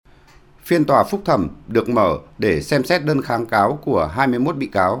phiên tòa phúc thẩm được mở để xem xét đơn kháng cáo của 21 bị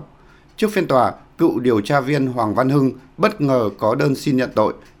cáo. Trước phiên tòa, cựu điều tra viên Hoàng Văn Hưng bất ngờ có đơn xin nhận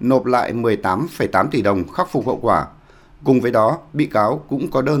tội, nộp lại 18,8 tỷ đồng khắc phục hậu quả. Cùng với đó, bị cáo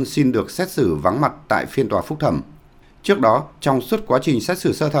cũng có đơn xin được xét xử vắng mặt tại phiên tòa phúc thẩm. Trước đó, trong suốt quá trình xét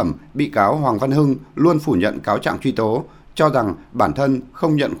xử sơ thẩm, bị cáo Hoàng Văn Hưng luôn phủ nhận cáo trạng truy tố, cho rằng bản thân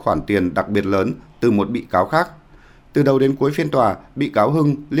không nhận khoản tiền đặc biệt lớn từ một bị cáo khác. Từ đầu đến cuối phiên tòa, bị cáo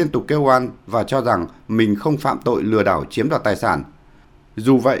Hưng liên tục kêu oan và cho rằng mình không phạm tội lừa đảo chiếm đoạt tài sản.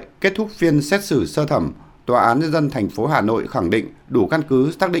 Dù vậy, kết thúc phiên xét xử sơ thẩm, Tòa án Nhân dân thành phố Hà Nội khẳng định đủ căn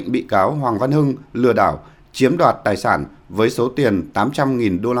cứ xác định bị cáo Hoàng Văn Hưng lừa đảo chiếm đoạt tài sản với số tiền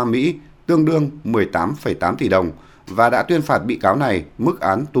 800.000 đô la Mỹ, tương đương 18,8 tỷ đồng và đã tuyên phạt bị cáo này mức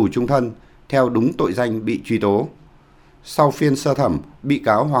án tù chung thân theo đúng tội danh bị truy tố. Sau phiên sơ thẩm, bị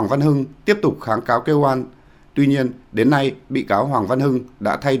cáo Hoàng Văn Hưng tiếp tục kháng cáo kêu oan. Tuy nhiên, đến nay, bị cáo Hoàng Văn Hưng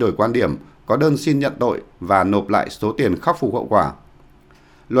đã thay đổi quan điểm, có đơn xin nhận tội và nộp lại số tiền khắc phục hậu quả.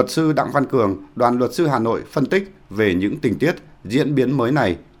 Luật sư Đặng Văn Cường, đoàn luật sư Hà Nội phân tích về những tình tiết, diễn biến mới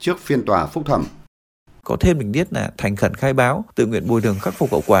này trước phiên tòa phúc thẩm. Có thêm tình tiết là thành khẩn khai báo, tự nguyện bồi thường khắc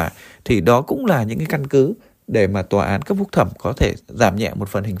phục hậu quả, thì đó cũng là những cái căn cứ để mà tòa án cấp phúc thẩm có thể giảm nhẹ một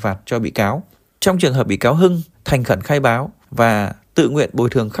phần hình phạt cho bị cáo. Trong trường hợp bị cáo Hưng thành khẩn khai báo và tự nguyện bồi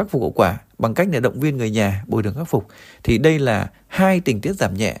thường khắc phục hậu quả bằng cách để động viên người nhà bồi thường khắc phục, thì đây là hai tình tiết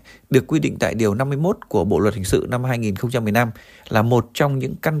giảm nhẹ được quy định tại Điều 51 của Bộ Luật Hình sự năm 2015, là một trong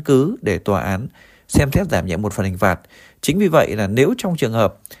những căn cứ để tòa án xem xét giảm nhẹ một phần hình phạt. Chính vì vậy là nếu trong trường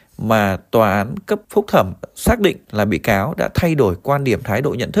hợp mà tòa án cấp phúc thẩm xác định là bị cáo đã thay đổi quan điểm, thái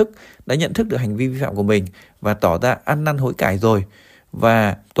độ, nhận thức, đã nhận thức được hành vi vi phạm của mình và tỏ ra ăn năn hối cải rồi,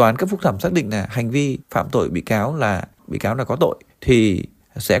 và tòa án cấp phúc thẩm xác định là hành vi phạm tội bị cáo là có tội, thì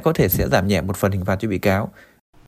sẽ có thể giảm nhẹ một phần hình phạt cho bị cáo.